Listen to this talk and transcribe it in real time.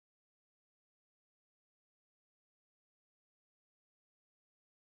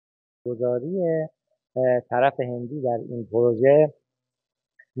گذاری طرف هندی در این پروژه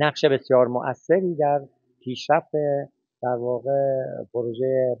نقش بسیار مؤثری در پیشرفت در واقع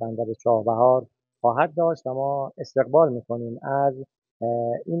پروژه بندر چابهار خواهد داشت و ما استقبال میکنیم از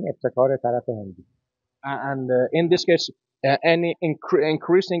این ابتکار طرف هندی. And in this case, any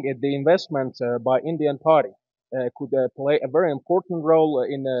increasing the investment by Indian party could play a very important role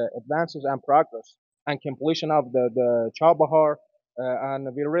in advances and progress and completion of the Chabahar. And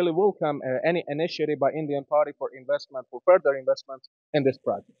we really welcome any initiative by Indian party for investment, for further investment in this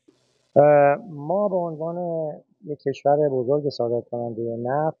project. ما به عنوان یک کشور بزرگ صادر کننده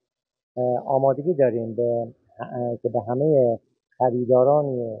نفت آمادگی داریم که به همه خریداران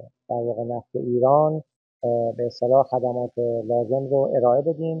در واقع نفت ایران به اصطلاح خدمات لازم رو ارائه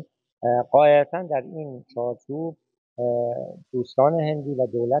بدیم. قاعدتا در این چارچوب دوستان هندی و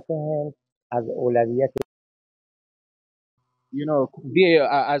دولت هند از اولویت You know, we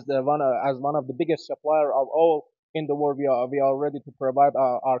as one of the biggest supplier of oil in the world, we are ready to provide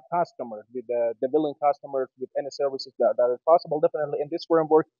our customers with the billing customers with any services that is possible. Definitely in this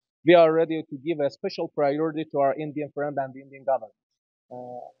framework, we are ready to give a special priority to our Indian friend and the Indian government.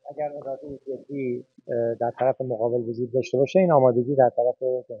 اگر اراده جدی در طرف مقابل وجود داشته باشه این آمادگی در طرف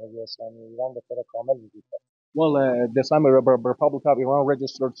جمهوری اسلامی ایران به طور کامل وجود داره. Well, the Islamic Republic of Iran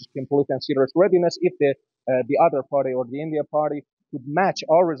registered its complete and serious readiness if the other party or the India party could match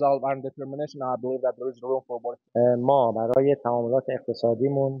our resolve and determination. I believe that there is room for both. ما برای تعاملات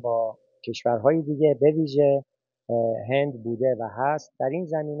اقتصادیمون با کشورهای دیگه به ویژه هند بوده و هست در این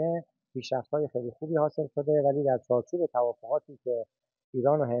زمینه پیشرفت‌های خیلی خوبی حاصل شده، ولی در چارچوب توافقاتی که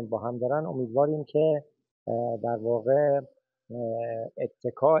ایران و هند با هم دارن امیدواریم که در واقع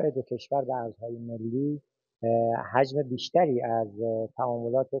اتکاء دو کشور به ارزهای ملی حجم بیشتری از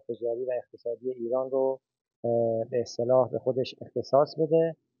تعاملات تجاری و اقتصادی ایران رو به اصطلاح به خودش اختصاص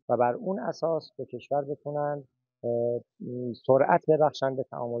بده و بر اون اساس دو کشور بتونن سرعت ببخشن به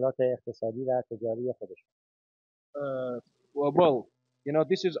تعاملات اقتصادی و تجاری خودشون. Well,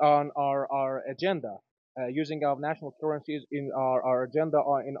 this is on our agenda. Using our national currencies in our agenda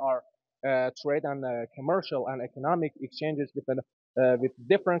or in our trade and commercial and economic exchanges with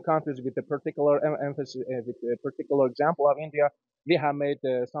different countries with a particular emphasis, with a particular example of India, we have made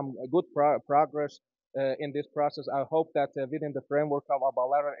some good progress in this process. I hope that within the framework of a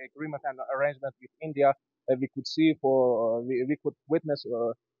bilateral agreement and arrangement with India, we could see we could witness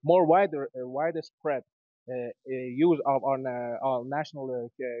more widespread use of our national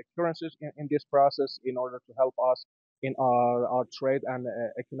currencies in this process in order to help us in our trade and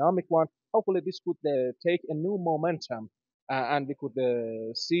economic one. Hopefully, this could take a new momentum and we could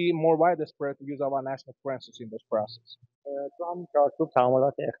see more widespread use of our national currencies in this process. تو همین چارچوب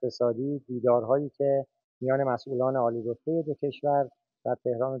تعاملات اقتصادی دیدارهایی که میان مسئولان عالی رتبه دو کشور در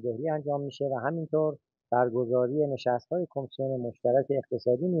تهران و دهلی انجام میشه و همینطور برگزاری نشست‌های کمیسیون مشترک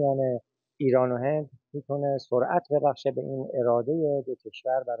اقتصادی میان ایران و هند میتونه سرعت ببخشه به این اراده دو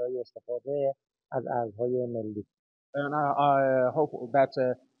کشور برای استفاده از ارزهای ملی. And I hope that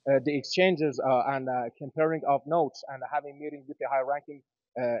the exchanges and comparing of notes and having meetings with the high-ranking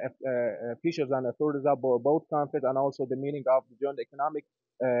officials and authorities of both countries, and also the meeting of the Joint Economic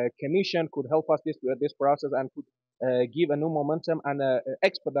Commission could help us this process and could give a new momentum and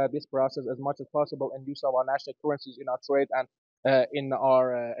expedite this process as much as possible and use of our national currencies in our trade and in our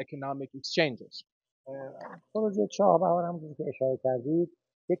economic exchanges. پروژه چابهار همونجوری که اشاره کردید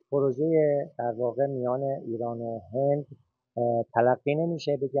یک پروژه در واقع میان ایران و هند تلقی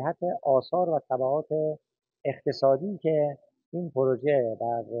نمیشه به جهت آثار و تبعات اقتصادی که این پروژه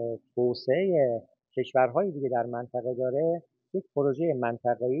در توسعه کشورهای دیگه در منطقه داره. یک پروژه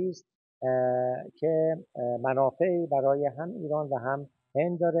منطقه‌ای است که منافعی برای هم ایران و هم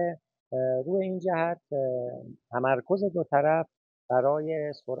هند داره. روی این جهت تمرکز دو طرف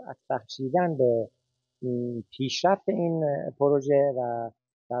برای سرعت بخشیدن به پیشرفت این پروژه و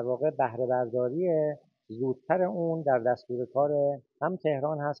در واقع بهره برداری زودتر اون در دستور کار هم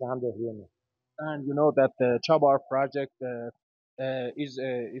تهران هست و هم دهلی. And you know that the Chabahar project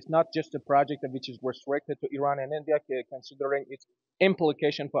is not just a project which is restricted to Iran and India, considering its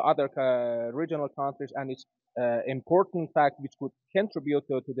implication for other regional countries and its important fact which could contribute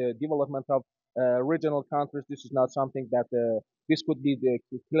to the development of regional countries. This is not something that this could be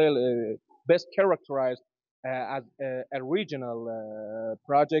clearly best characterized as a regional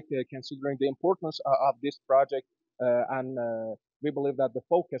project, considering the importance of this project and we believe that the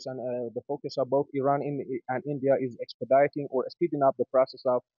focus of both Iran and India is expediting or speeding up the process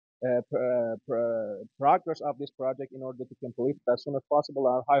of progress of this project in order to complete it as soon as possible.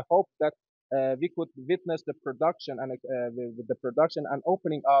 I hope that we could witness the production and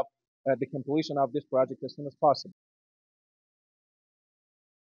opening of the completion of this project as soon as possible.